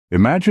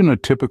Imagine a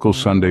typical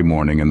Sunday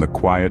morning in the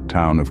quiet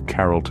town of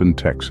Carrollton,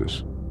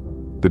 Texas.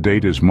 The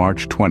date is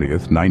March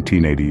 20th,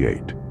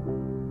 1988.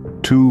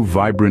 Two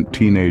vibrant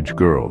teenage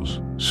girls,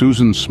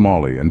 Susan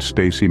Smalley and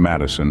Stacie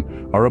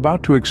Madison, are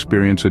about to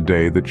experience a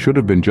day that should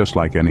have been just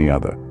like any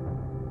other.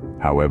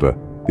 However,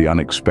 the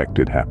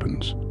unexpected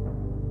happens.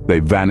 They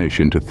vanish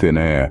into thin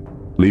air,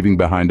 leaving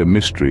behind a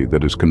mystery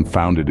that has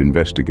confounded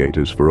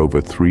investigators for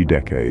over 3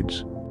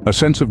 decades. A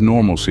sense of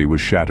normalcy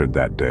was shattered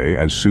that day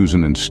as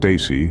Susan and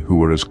Stacie, who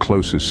were as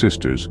close as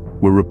sisters,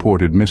 were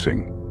reported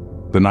missing.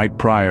 The night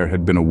prior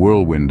had been a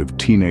whirlwind of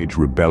teenage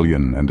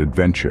rebellion and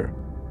adventure.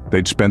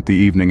 They'd spent the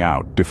evening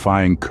out,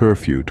 defying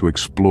curfew to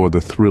explore the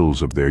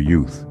thrills of their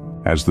youth.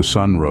 As the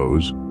sun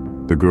rose,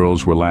 the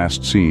girls were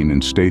last seen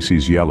in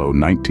Stacie's yellow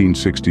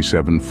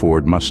 1967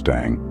 Ford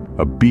Mustang,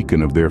 a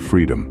beacon of their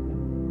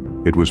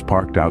freedom. It was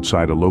parked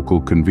outside a local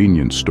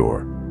convenience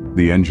store,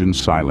 the engine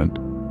silent,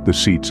 the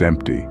seats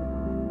empty.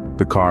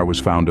 The car was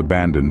found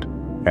abandoned,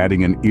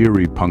 adding an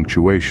eerie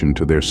punctuation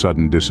to their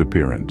sudden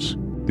disappearance.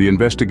 The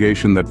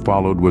investigation that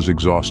followed was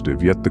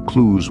exhaustive, yet the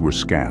clues were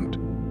scant.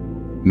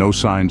 No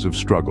signs of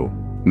struggle,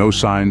 no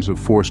signs of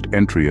forced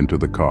entry into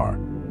the car,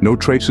 no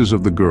traces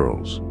of the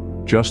girls,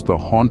 just the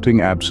haunting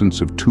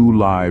absence of 2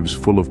 lives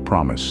full of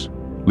promise,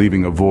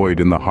 leaving a void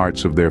in the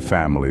hearts of their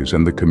families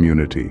and the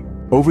community.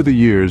 Over the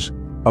years,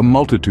 a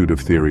multitude of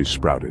theories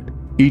sprouted,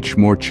 each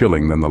more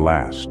chilling than the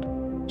last.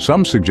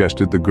 Some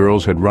suggested the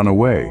girls had run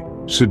away,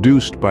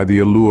 seduced by the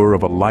allure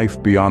of a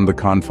life beyond the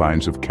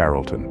confines of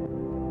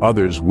Carrollton.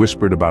 Others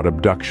whispered about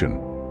abduction,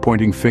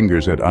 pointing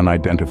fingers at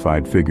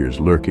unidentified figures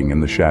lurking in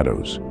the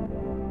shadows.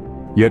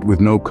 Yet with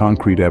no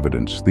concrete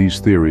evidence, these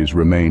theories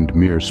remained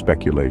mere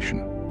speculation.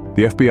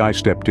 The FBI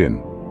stepped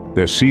in,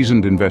 their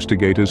seasoned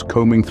investigators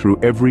combing through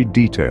every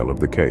detail of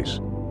the case.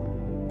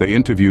 They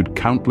interviewed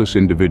countless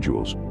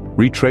individuals,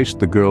 retraced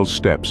the girls'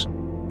 steps,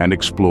 and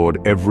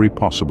explored every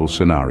possible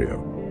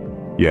scenario.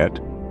 Yet,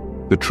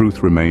 the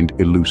truth remained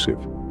elusive.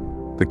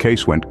 The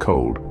case went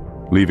cold,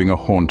 leaving a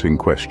haunting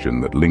question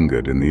that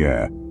lingered in the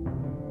air.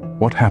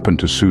 What happened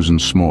to Susan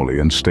Smalley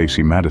and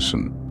Stacie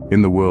Madison?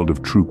 In the world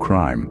of true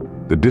crime,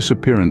 the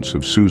disappearance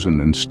of Susan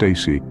and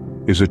Stacie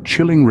is a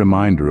chilling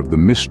reminder of the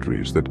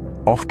mysteries that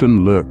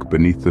often lurk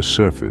beneath the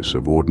surface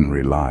of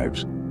ordinary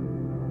lives.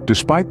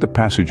 Despite the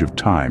passage of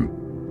time,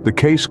 the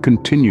case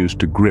continues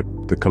to grip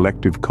the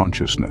collective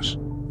consciousness,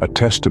 a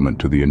testament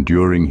to the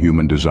enduring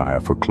human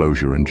desire for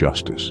closure and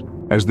justice.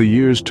 As the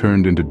years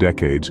turned into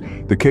decades,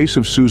 the case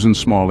of Susan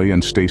Smalley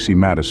and Stacie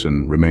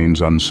Madison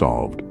remains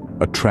unsolved,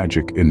 a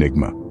tragic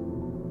enigma.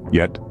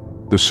 Yet,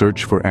 the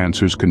search for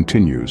answers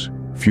continues,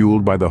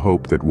 fueled by the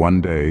hope that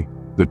one day,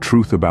 the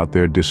truth about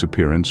their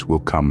disappearance will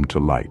come to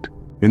light.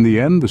 In the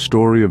end, the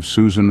story of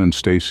Susan and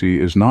Stacie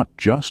is not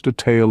just a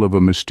tale of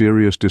a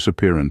mysterious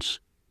disappearance.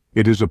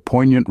 It is a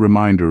poignant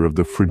reminder of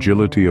the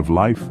fragility of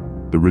life,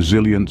 the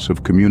resilience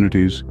of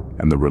communities,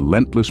 and the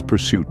relentless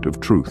pursuit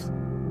of truth.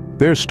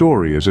 Their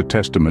story is a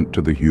testament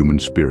to the human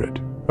spirit,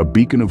 a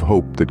beacon of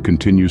hope that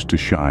continues to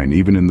shine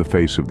even in the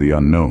face of the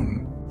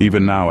unknown.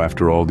 Even now,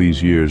 after all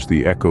these years,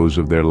 the echoes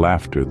of their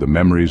laughter, the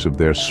memories of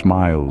their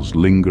smiles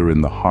linger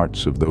in the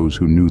hearts of those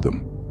who knew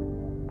them.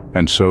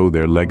 And so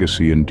their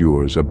legacy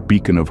endures, a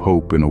beacon of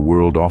hope in a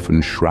world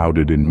often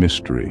shrouded in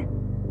mystery.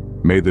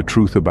 May the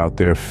truth about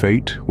their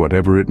fate,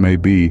 whatever it may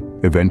be,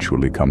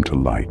 eventually come to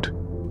light.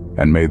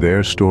 And may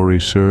their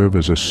story serve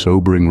as a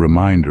sobering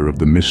reminder of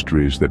the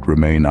mysteries that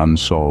remain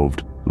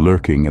unsolved,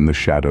 lurking in the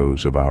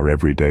shadows of our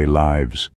everyday lives.